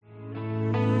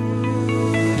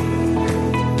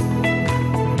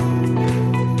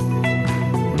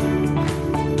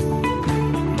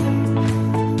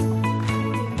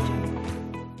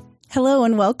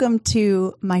welcome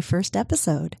to my first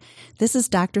episode. This is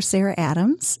Dr. Sarah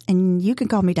Adams, and you can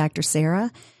call me Dr.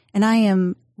 Sarah, and I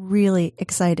am really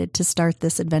excited to start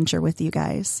this adventure with you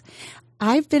guys.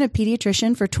 I've been a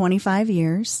pediatrician for 25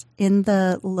 years in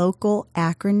the local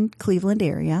Akron, Cleveland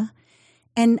area,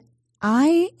 and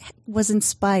I was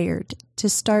inspired to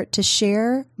start to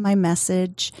share my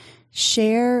message,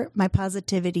 share my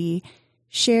positivity,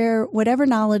 share whatever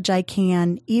knowledge I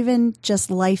can, even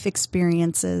just life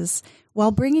experiences,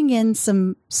 while bringing in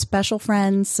some special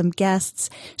friends, some guests,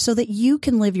 so that you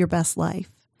can live your best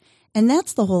life. And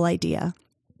that's the whole idea.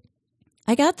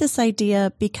 I got this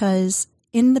idea because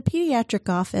in the pediatric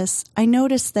office, I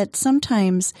noticed that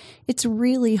sometimes it's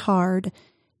really hard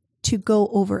to go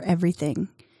over everything.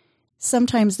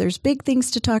 Sometimes there's big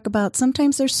things to talk about,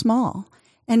 sometimes they're small.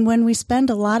 And when we spend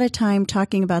a lot of time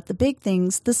talking about the big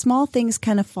things, the small things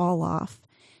kind of fall off.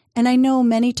 And I know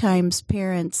many times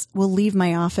parents will leave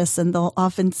my office and they'll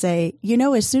often say,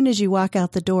 as soon as you walk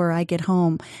out the door, I get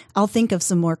home, I'll think of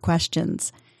some more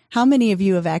questions. How many of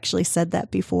you have actually said that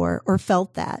before or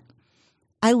felt that?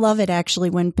 I love it actually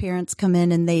when parents come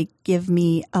in and they give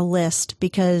me a list,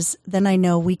 because then I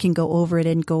know we can go over it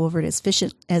and go over it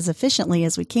as efficiently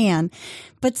as we can.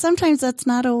 But sometimes that's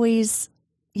not always,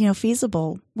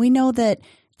 feasible. We know that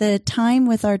the time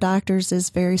with our doctors is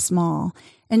very small.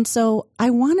 And so I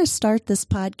want to start this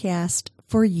podcast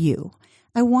for you.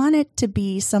 I want it to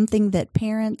be something that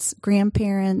parents,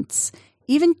 grandparents,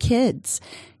 even kids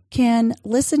can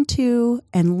listen to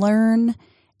and learn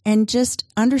and just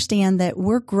understand that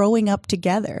we're growing up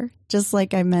together, just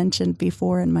like I mentioned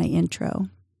before in my intro.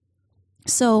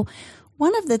 So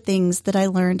one of the things that I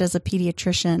learned as a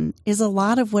pediatrician is a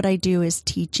lot of what I do is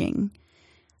teaching.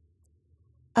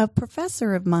 A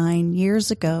professor of mine years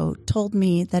ago told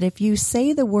me that if you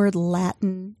say the word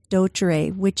Latin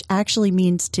docere, which actually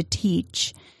means to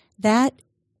teach, that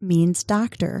means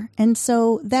doctor. And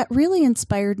so that really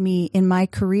inspired me in my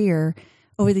career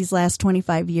over these last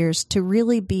 25 years to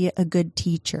really be a good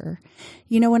teacher.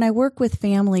 When I work with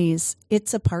families,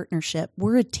 it's a partnership.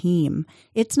 We're a team.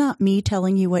 It's not me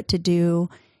telling you what to do.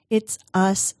 It's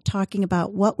us talking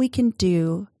about what we can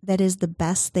do that is the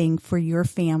best thing for your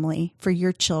family, for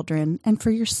your children, and for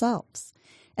yourselves.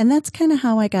 And that's kind of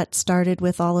how I got started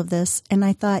with all of this. And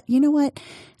I thought, what?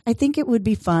 I think it would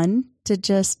be fun to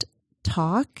just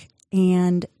talk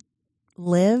and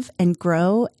live and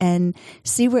grow and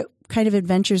see what kind of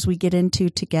adventures we get into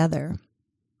together.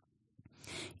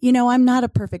 I'm not a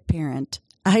perfect parent.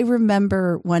 I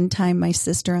remember one time my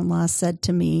sister-in-law said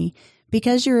to me,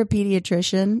 because you're a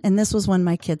pediatrician, and this was when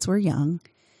my kids were young,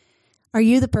 are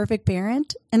you the perfect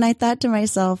parent? And I thought to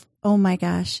myself, oh my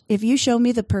gosh, if you show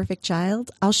me the perfect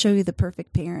child, I'll show you the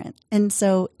perfect parent. And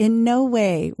so in no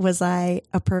way was I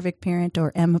a perfect parent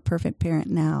or am a perfect parent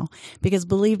now, because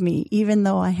believe me, even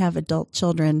though I have adult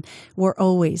children, we're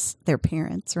always their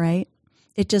parents, right?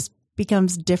 It just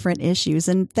becomes different issues.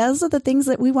 And those are the things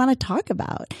that we want to talk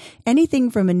about.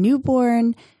 Anything from a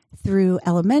newborn through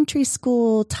elementary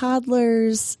school,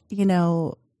 toddlers,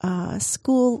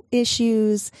 school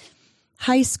issues,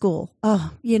 high school,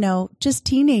 just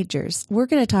teenagers. We're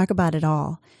going to talk about it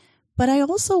all. But I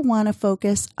also want to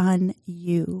focus on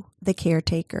you, the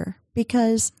caretaker,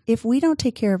 because if we don't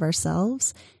take care of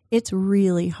ourselves, it's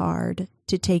really hard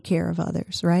to take care of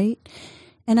others, right?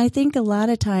 And I think a lot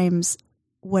of times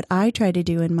what I try to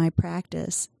do in my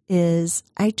practice is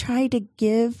I try to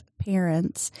give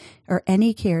parents or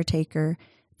any caretaker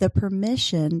the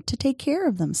permission to take care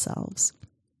of themselves,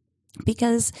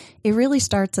 because it really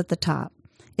starts at the top.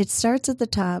 It starts at the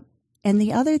top. And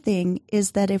the other thing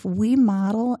is that if we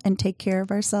model and take care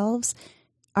of ourselves,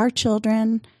 our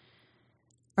children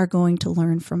are going to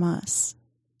learn from us.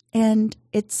 And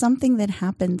it's something that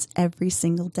happens every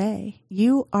single day.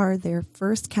 You are their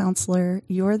first counselor.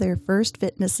 You're their first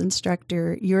fitness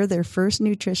instructor. You're their first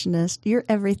nutritionist. You're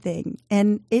everything.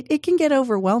 And it can get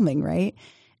overwhelming, right?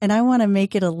 And I want to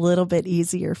make it a little bit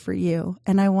easier for you.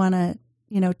 And I want to,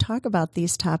 talk about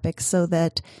these topics so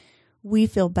that we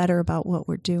feel better about what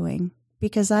we're doing.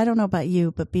 Because I don't know about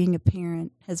you, but being a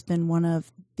parent has been one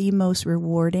of the most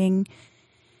rewarding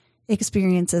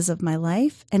experiences of my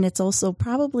life. And it's also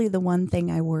probably the one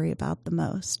thing I worry about the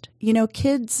most.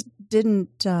 Kids they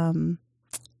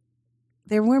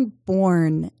weren't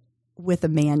born with a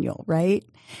manual, right?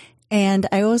 And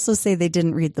I also say they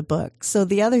didn't read the book. So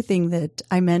the other thing that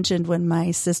I mentioned when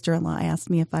my sister-in-law asked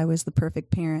me if I was the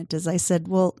perfect parent is I said,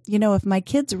 well, if my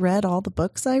kids read all the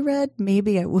books I read,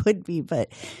 maybe I would be, but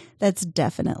that's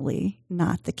definitely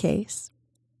not the case.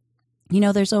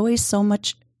 There's always so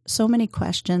much so many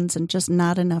questions and just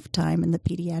not enough time in the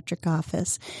pediatric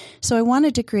office. So I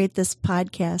wanted to create this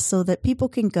podcast so that people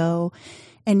can go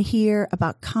and hear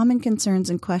about common concerns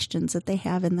and questions that they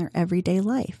have in their everyday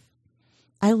life.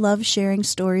 I love sharing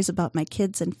stories about my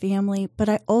kids and family, but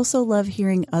I also love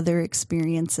hearing other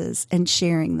experiences and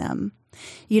sharing them.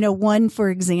 One, for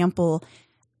example,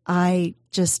 I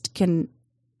just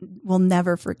will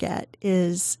never forget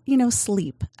is,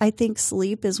 sleep. I think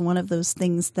sleep is one of those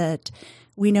things that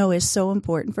we know is so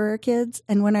important for our kids.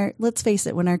 And let's face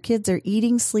it, when our kids are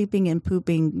eating, sleeping, and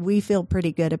pooping, we feel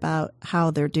pretty good about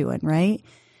how they're doing, right?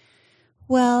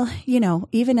 Well,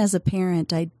 even as a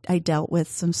parent, I dealt with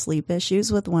some sleep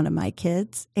issues with one of my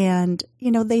kids. And,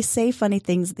 they say funny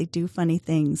things, they do funny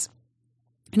things.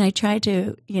 And I try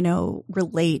to,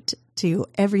 relate to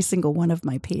every single one of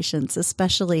my patients,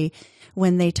 especially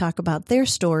when they talk about their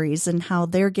stories and how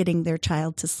they're getting their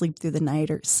child to sleep through the night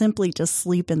or simply just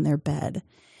sleep in their bed.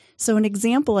 So an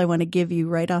example I want to give you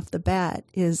right off the bat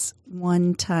is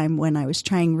one time when I was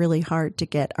trying really hard to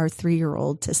get our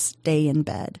 3-year-old to stay in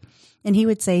bed. And he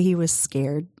would say he was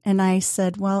scared. And I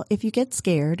said, well, if you get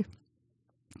scared,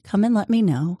 come and let me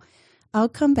know. I'll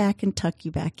come back and tuck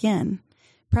you back in.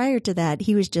 Prior to that,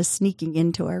 he was just sneaking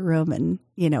into our room and,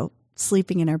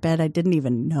 sleeping in our bed. I didn't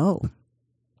even know.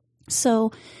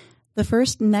 So that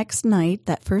first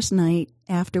night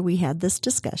after we had this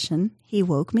discussion, he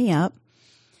woke me up.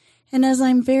 And as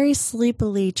I'm very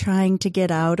sleepily trying to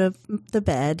get out of the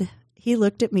bed, he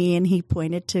looked at me and he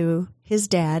pointed to his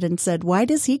dad and said, "Why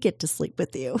does he get to sleep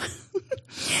with you?"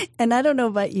 And I don't know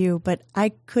about you, but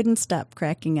I couldn't stop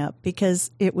cracking up because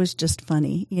it was just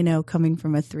funny, coming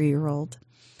from a 3-year-old.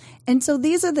 And so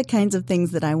these are the kinds of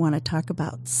things that I want to talk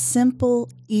about. Simple,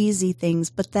 easy things,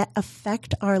 but that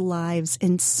affect our lives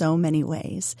in so many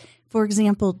ways. For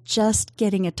example, just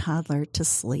getting a toddler to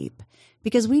sleep.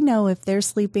 Because we know if they're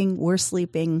sleeping, we're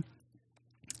sleeping,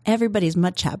 everybody's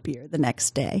much happier the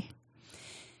next day.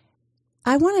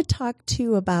 I want to talk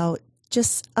too about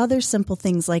just other simple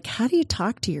things like how do you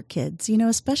talk to your kids,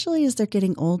 especially as they're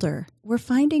getting older. We're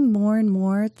finding more and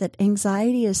more that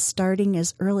anxiety is starting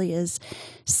as early as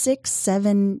 6,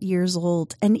 7 years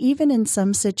old, and even in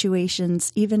some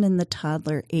situations, even in the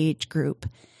toddler age group.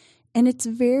 And it's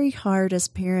very hard as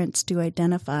parents to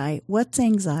identify what's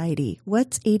anxiety,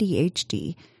 what's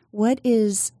ADHD, what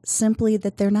is simply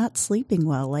that they're not sleeping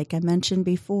well, like I mentioned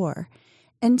before.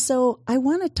 And so I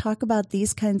want to talk about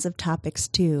these kinds of topics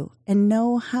too, and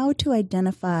know how to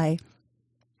identify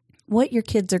what your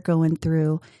kids are going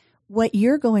through, what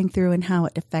you're going through and how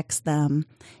it affects them,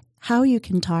 how you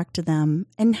can talk to them,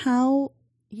 and how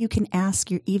you can ask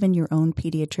even your own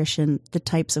pediatrician the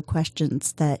types of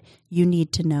questions that you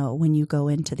need to know when you go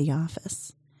into the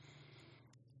office.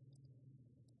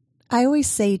 I always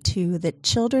say, too, that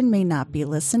children may not be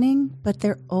listening, but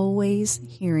they're always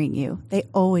hearing you. They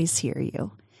always hear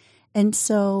you. And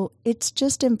so it's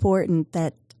just important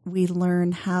that we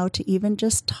learn how to even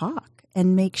just talk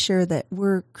and make sure that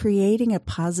we're creating a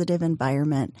positive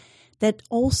environment that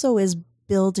also is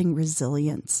building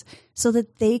resilience so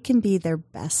that they can be their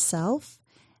best self.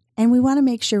 And we want to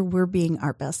make sure we're being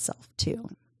our best self, too.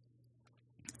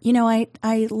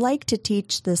 I like to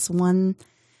teach this one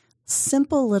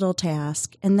simple little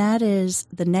task, and that is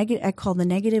I call the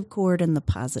negative chord and the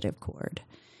positive chord.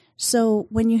 So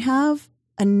when you have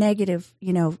a negative,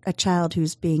 a child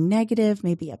who's being negative,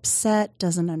 maybe upset,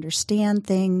 doesn't understand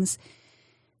things,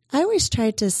 I always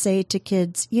try to say to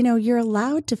kids, you're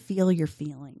allowed to feel your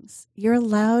feelings. You're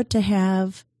allowed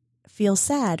to feel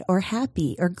sad or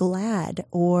happy or glad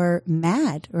or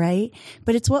mad, right?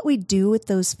 But it's what we do with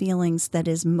those feelings that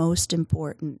is most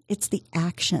important. It's the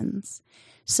actions.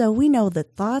 So we know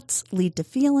that thoughts lead to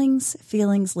feelings,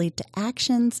 feelings lead to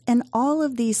actions, and all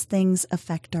of these things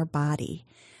affect our body.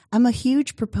 I'm a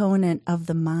huge proponent of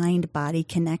the mind-body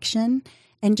connection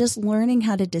and just learning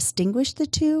how to distinguish the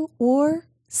two or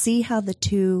see how the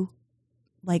two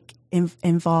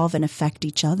involve and affect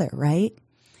each other, right?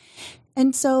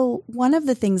 And so one of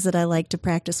the things that I like to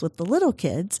practice with the little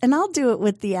kids, and I'll do it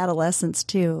with the adolescents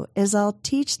too, is I'll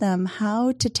teach them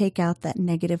how to take out that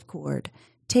negative chord.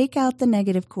 Take out the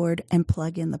negative chord and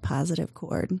plug in the positive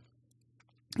chord.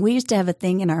 We used to have a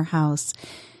thing in our house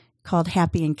called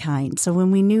Happy and Kind. So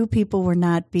when we knew people were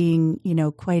not being,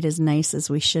 quite as nice as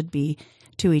we should be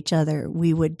to each other,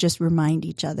 we would just remind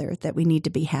each other that we need to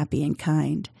be happy and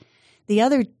kind. The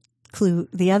other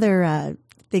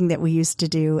thing that we used to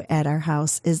do at our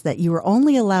house is that you were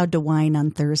only allowed to whine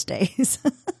on Thursdays.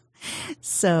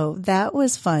 So that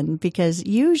was fun because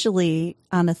usually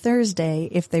on a Thursday,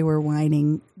 if they were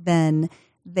whining, then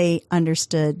they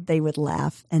understood, they would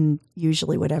laugh, and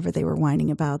usually whatever they were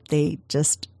whining about, they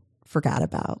just forgot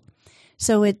about.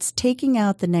 So it's taking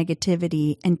out the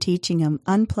negativity and teaching them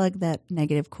unplug that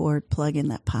negative cord, plug in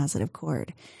that positive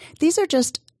cord. These are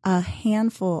just a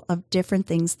handful of different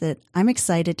things that I'm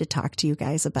excited to talk to you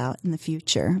guys about in the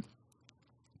future.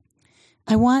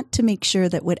 I want to make sure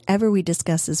that whatever we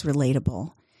discuss is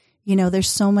relatable. You know, there's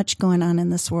so much going on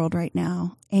in this world right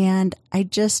now, and I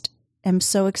just am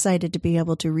so excited to be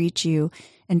able to reach you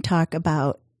and talk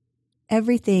about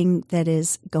everything that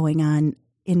is going on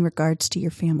in regards to your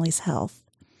family's health.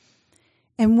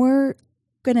 And we're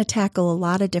going to tackle a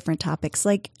lot of different topics.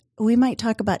 Like we might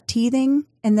talk about teething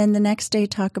and then the next day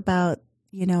talk about,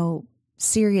 you know,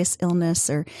 serious illness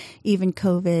or even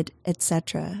COVID,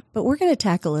 etc. But we're going to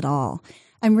tackle it all.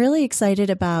 I'm really excited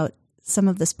about some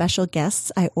of the special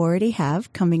guests I already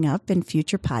have coming up in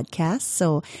future podcasts.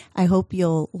 So I hope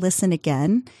you'll listen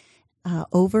again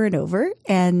over and over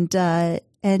and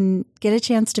get a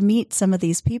chance to meet some of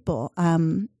these people.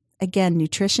 Again,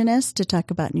 nutritionists to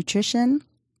talk about nutrition.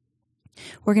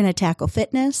 We're going to tackle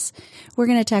fitness. We're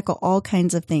going to tackle all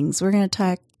kinds of things. We're going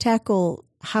to tackle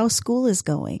how school is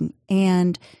going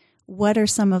and what are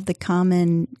some of the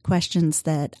common questions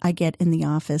that I get in the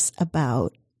office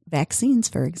about vaccines,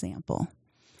 for example.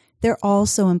 They're all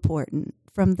so important,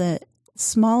 from the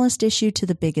smallest issue to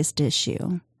the biggest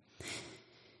issue.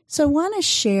 So I want to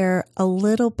share a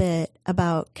little bit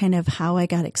about kind of how I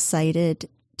got excited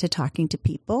to talking to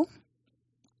people.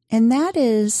 And that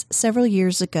is several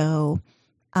years ago,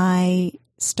 I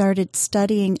started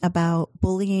studying about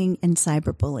bullying and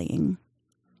cyberbullying,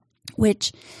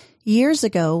 which years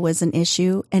ago was an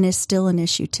issue and is still an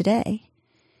issue today.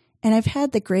 And I've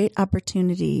had the great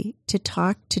opportunity to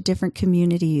talk to different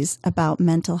communities about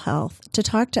mental health, to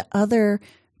talk to other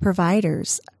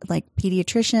providers like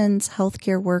pediatricians,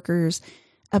 healthcare workers,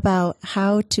 about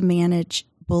how to manage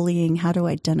bullying, how to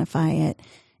identify it,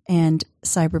 and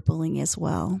cyberbullying as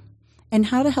well, and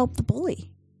how to help the bully.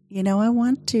 You know,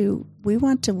 we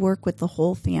want to work with the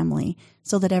whole family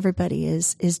so that everybody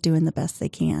is doing the best they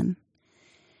can.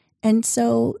 And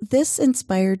so this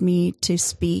inspired me to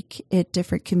speak at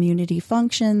different community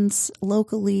functions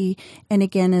locally. And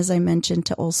again, as I mentioned,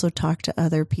 to also talk to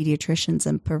other pediatricians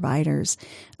and providers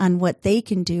on what they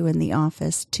can do in the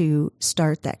office to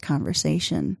start that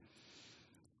conversation.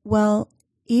 Well,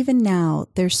 even now,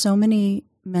 there's so many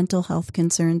mental health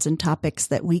concerns and topics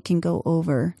that we can go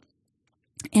over.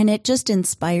 And it just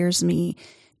inspires me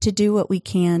to do what we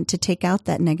can to take out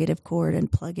that negative cord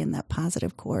and plug in that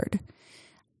positive cord.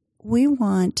 We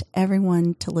want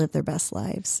everyone to live their best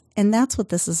lives, and that's what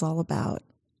this is all about.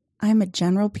 I'm a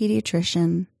general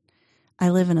pediatrician. I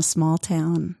live in a small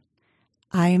town.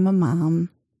 I am a mom.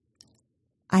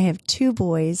 I have 2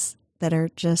 boys that are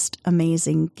just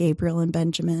amazing, Gabriel and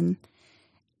Benjamin.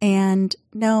 And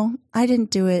no, I didn't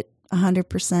do it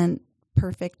 100%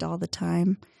 perfect all the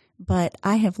time, but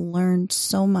I have learned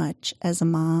so much as a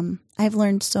mom. I've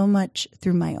learned so much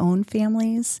through my own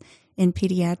families in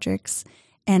pediatrics.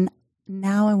 And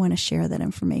now I want to share that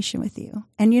information with you.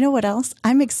 And you know what else?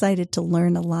 I'm excited to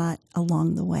learn a lot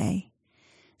along the way.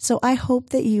 So I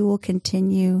hope that you will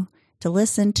continue to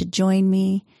listen, to join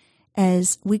me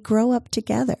as we grow up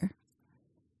together.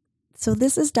 So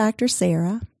this is Dr.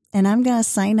 Sarah, and I'm going to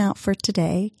sign out for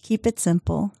today. Keep it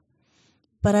simple.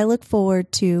 But I look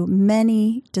forward to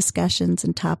many discussions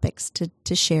and topics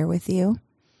to share with you.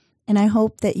 And I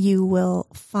hope that you will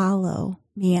follow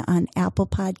me on Apple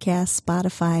Podcasts,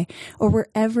 Spotify, or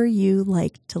wherever you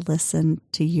like to listen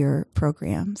to your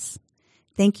programs.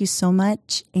 Thank you so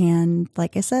much. And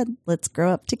like I said, let's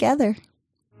grow up together.